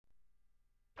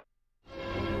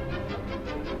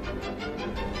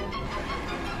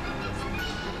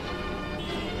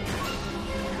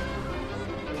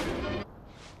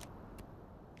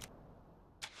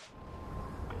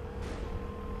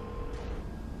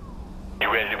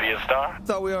You ready to be a star?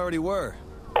 Thought we already were.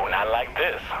 Oh, not like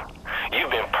this.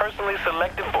 You've been personally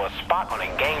selected for a spot on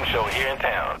a game show here in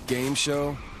town. Game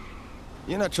show?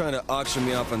 You're not trying to auction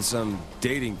me off on some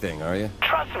dating thing, are you?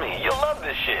 Trust me, you'll love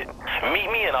this shit.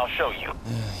 Meet me and I'll show you.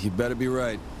 You better be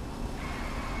right.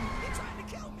 You're trying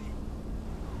to kill me.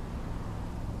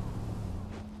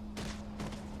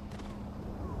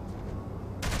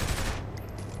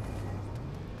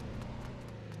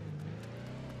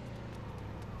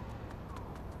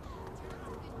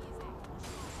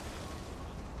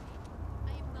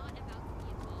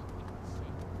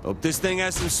 Hope this thing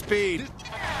has some speed.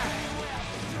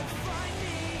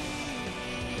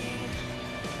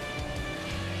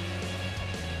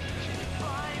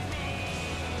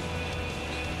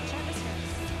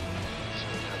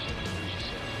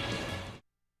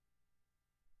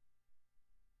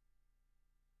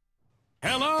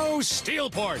 Hello,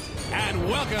 Steelport, and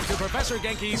welcome to Professor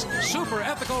Genki's Super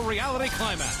Ethical Reality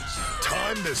Climax.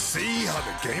 Time to see how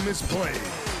the game is played.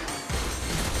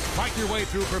 Fight your way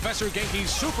through Professor Genki's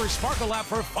Super Sparkle Lab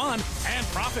for fun and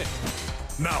profit.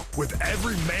 Now, with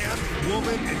every man,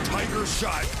 woman, and tiger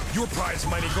shot, your prize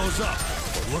money goes up.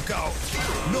 But look out,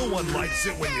 no one likes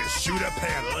it when you shoot a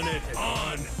panda.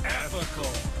 Unethical.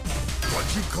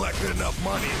 Once you've collected enough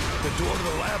money, the door to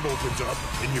the lab opens up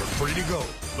and you're free to go.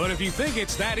 But if you think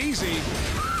it's that easy,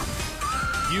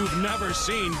 you've never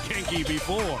seen Genki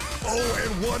before. Oh,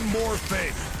 and one more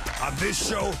thing. On this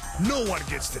show, no one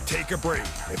gets to take a break.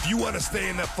 If you want to stay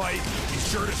in the fight, be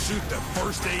sure to shoot the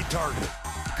first aid target.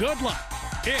 Good luck.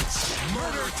 It's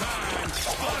murder time,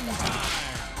 fun time.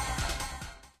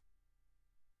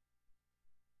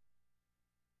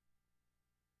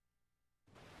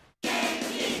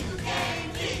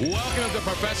 Welcome to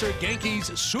Professor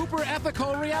Genki's Super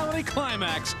Ethical Reality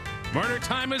Climax. Murder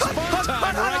time is fun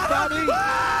time, right, Bobby? You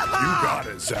got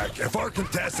it, Zach. If our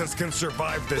contestants can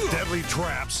survive the deadly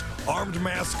traps, armed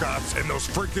mascots, and those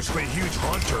freakishly huge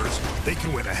hunters, they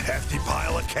can win a hefty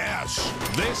pile of cash.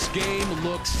 This game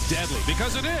looks deadly,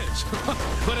 because it is.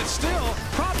 But it's still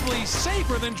probably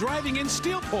safer than driving in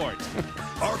Steelport.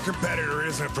 Our competitor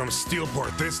isn't from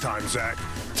Steelport this time, Zach.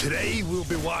 Today, we'll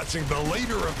be watching the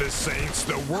leader of the Saints,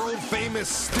 the world-famous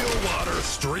Stillwater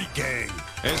Street Gang.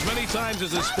 As many times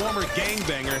as this former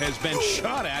gangbanger has been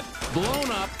shot at, blown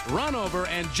up, run over,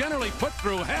 and generally put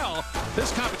through hell,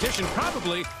 this competition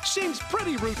probably seems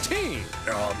pretty routine.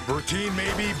 Routine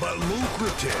maybe, but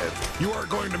lucrative. You are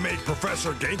going to make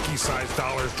Professor Genki-sized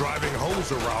dollars driving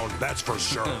hoes around, that's for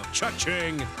sure.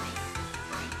 Cha-ching.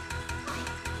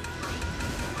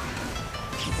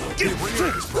 The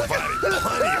arena is providing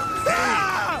plenty of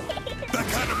pain. That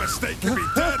kind of mistake can be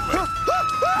deadly.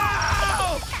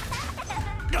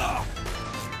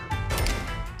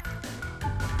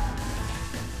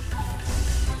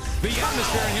 The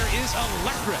atmosphere in here is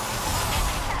electric.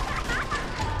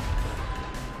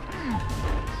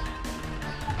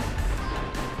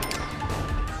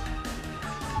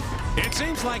 It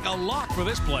seems like a lock for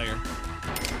this player.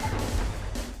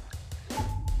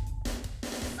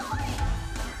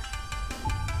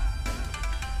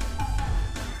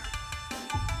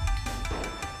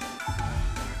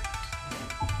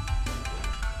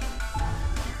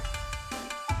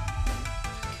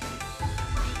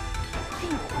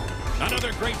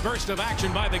 Another great burst of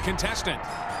action by the contestant.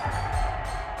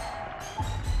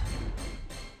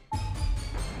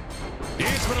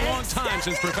 It's been a long time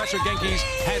since Professor Genki's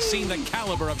has seen the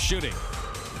caliber of shooting.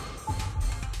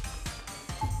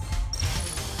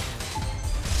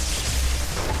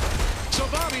 So,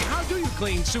 Bobby, how do you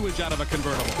clean sewage out of a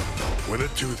convertible? With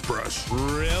a toothbrush.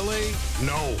 Really?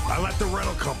 No, I let the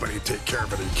rental company take care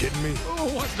of it. Are you kidding me?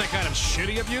 Oh, wasn't that kind of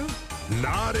shitty of you?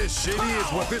 Not as shitty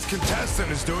as what this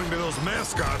contestant is doing to those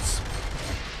mascots.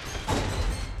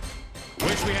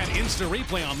 Wish we had instant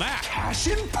replay on that. Cash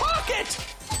in pocket!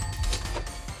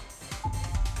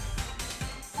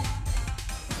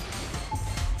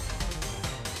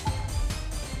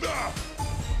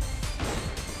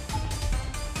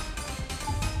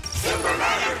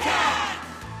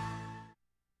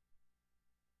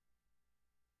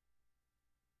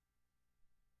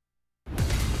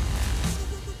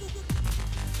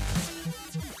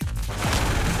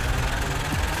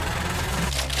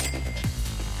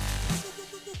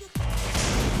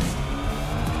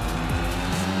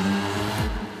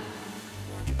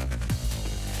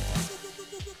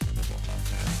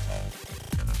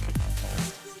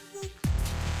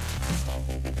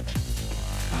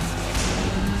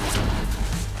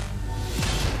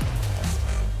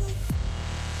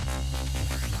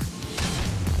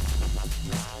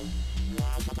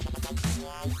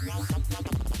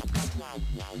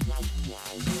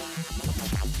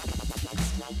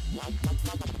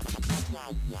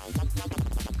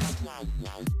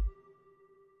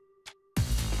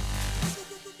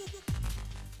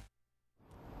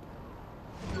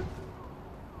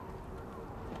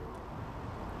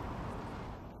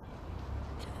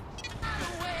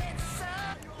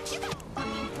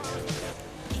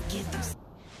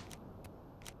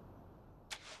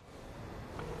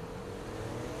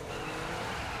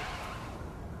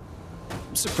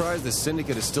 I'm surprised the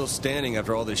Syndicate is still standing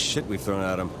after all this shit we've thrown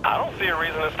at them. I don't see a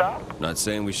reason to stop. Not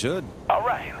saying we should. All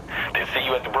right. Then see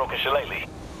you at the Broken Shillelagh.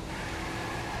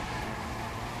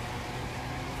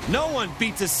 No one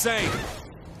beats a Saint!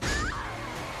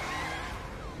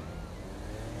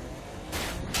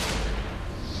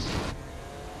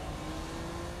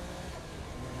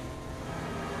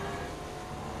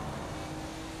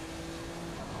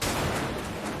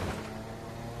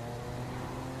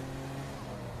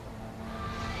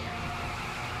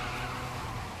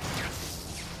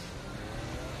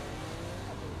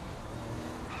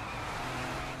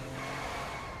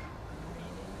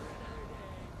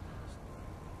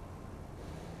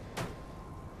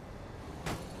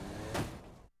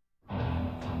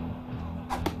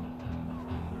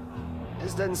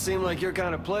 This doesn't seem like your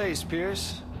kind of place,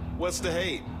 Pierce. What's the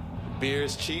hate?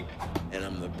 Beer's cheap, and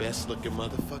I'm the best looking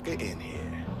motherfucker in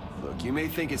here. Look, you may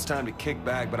think it's time to kick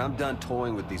back, but I'm done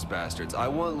toying with these bastards. I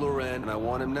want Loren, and I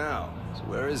want him now. So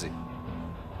where is he?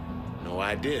 No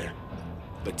idea.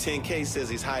 But 10K says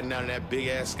he's hiding out in that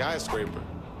big-ass skyscraper.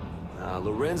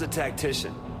 Loren's a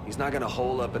tactician. He's not gonna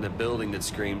hole up in a building that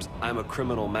screams, I'm a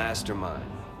criminal mastermind.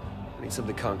 I need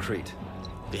something concrete.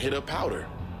 To hit up Powder.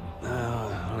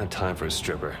 I don't have time for a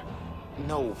stripper.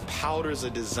 No, Powder's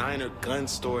a designer gun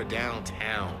store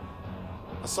downtown.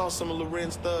 I saw some of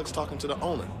Loren's thugs talking to the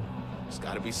owner. There's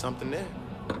gotta be something there.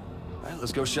 All right,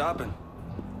 let's go shopping.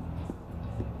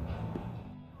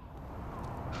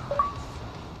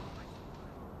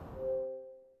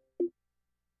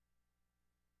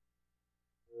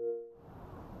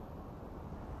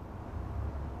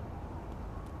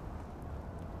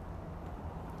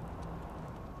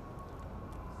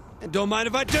 And don't mind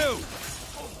if I do!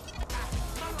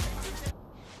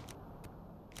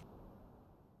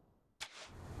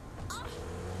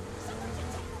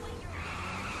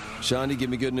 Shaundi, give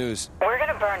me good news. We're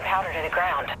gonna burn Powder to the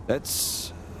ground.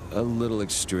 That's a little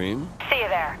extreme. See you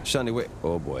there. Shaundi, wait.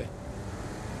 Oh, boy.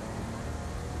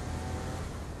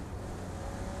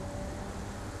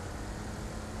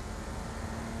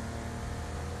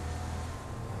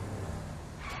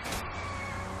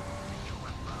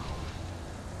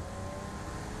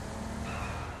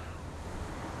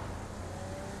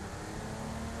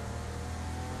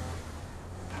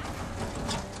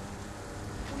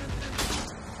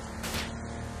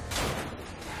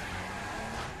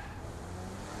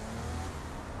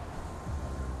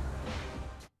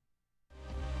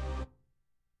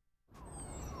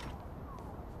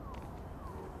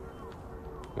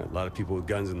 A lot of people with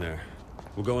guns in there.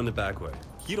 We'll go in the back way.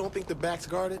 You don't think the back's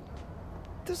guarded?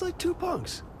 There's like 2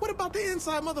 punks. What about the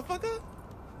inside, motherfucker?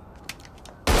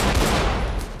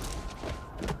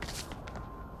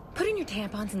 Put in your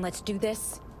tampons and let's do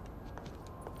this.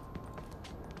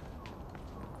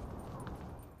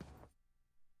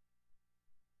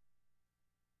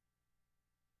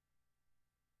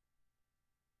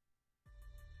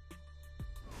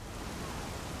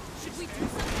 Should we do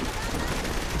something about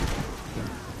that?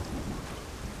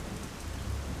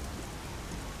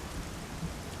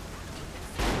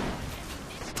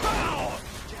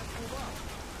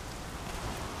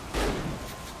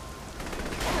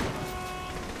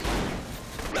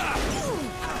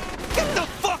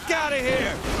 Out of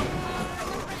here!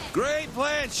 Great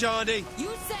plan, Shaundi. You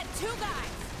said 2 guys,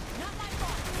 not my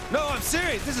fault. No, I'm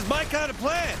serious. This is my kind of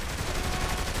plan.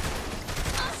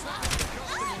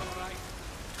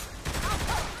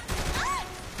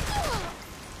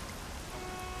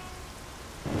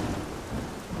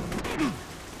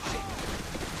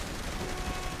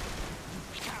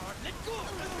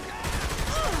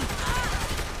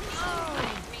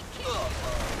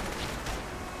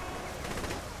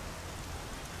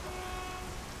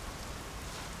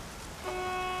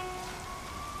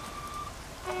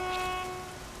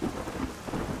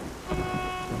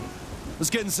 Let's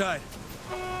get inside.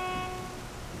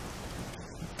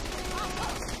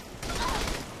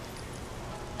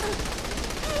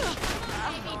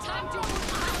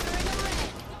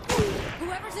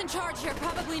 Whoever's in charge here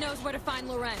probably knows where to find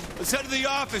Loren. Let's head to the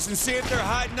office and see if they're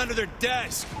hiding under their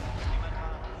desk.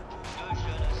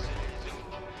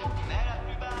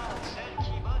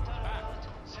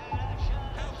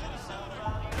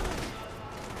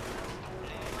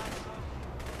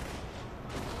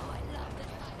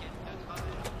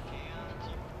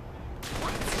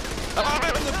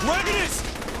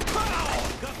 Regulus!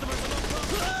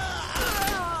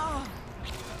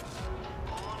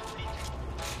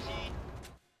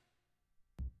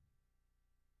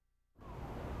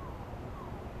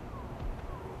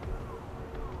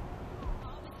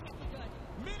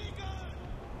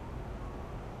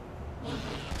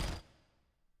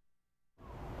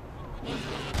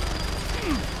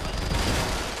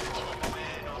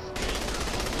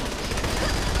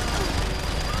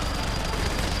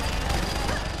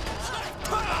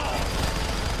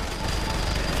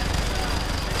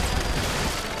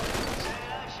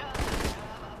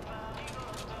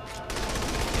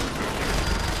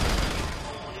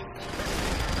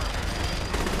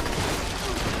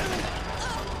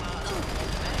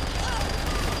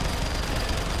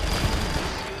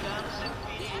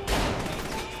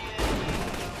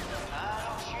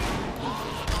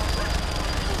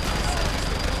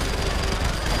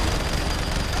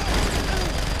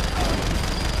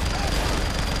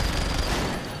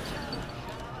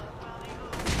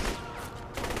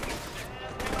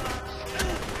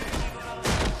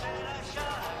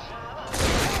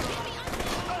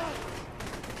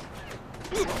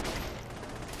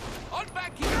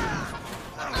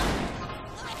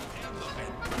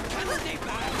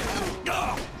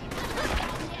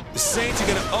 The Saints are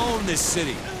gonna own this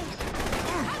city.